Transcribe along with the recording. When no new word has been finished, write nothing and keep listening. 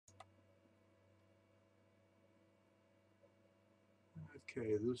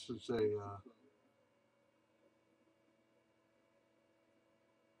Okay, this is a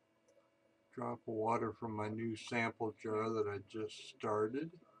drop of water from my new sample jar that I just started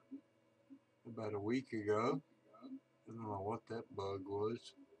about a week ago. I don't know what that bug was.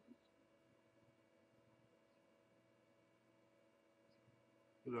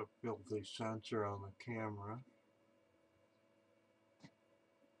 Put a filthy sensor on the camera.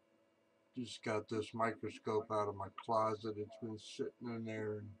 Just got this microscope out of my closet. It's been sitting in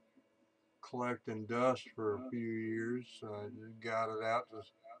there and collecting dust for a few years, so I just got it out to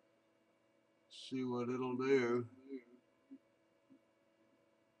see what it'll do.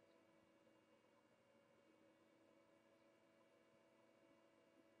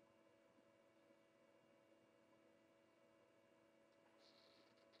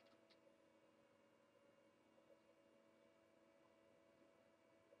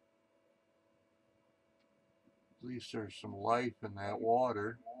 At least there's some life in that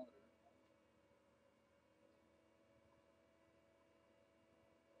water.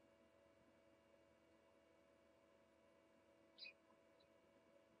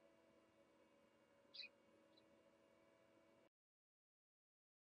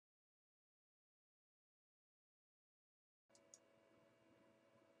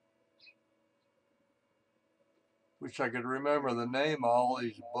 Wish I could remember the name of all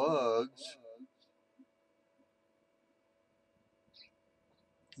these bugs.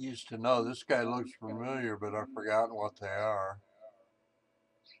 Used to know. This guy looks familiar, but I've forgotten what they are.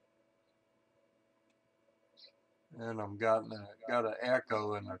 And I'm got an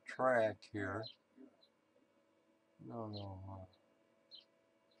echo in the track here. Don't know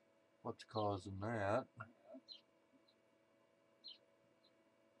what's causing that.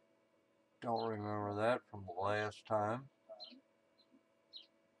 Don't remember that from the last time.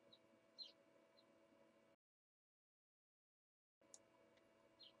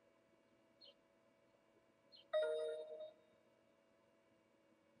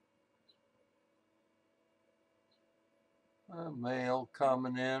 Mail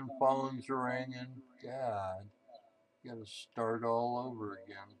coming in, phones ringing. God, you gotta start all over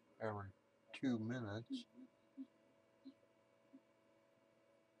again every 2 minutes.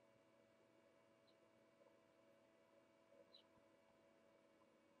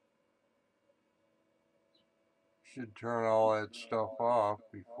 Should turn all that stuff off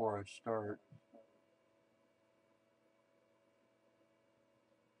before I start.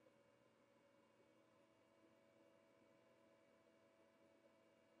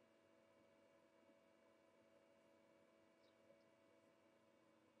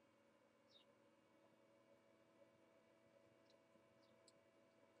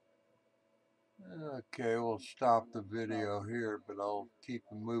 Okay, we'll stop the video here, but I'll keep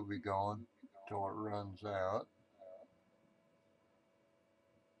the movie going until it runs out.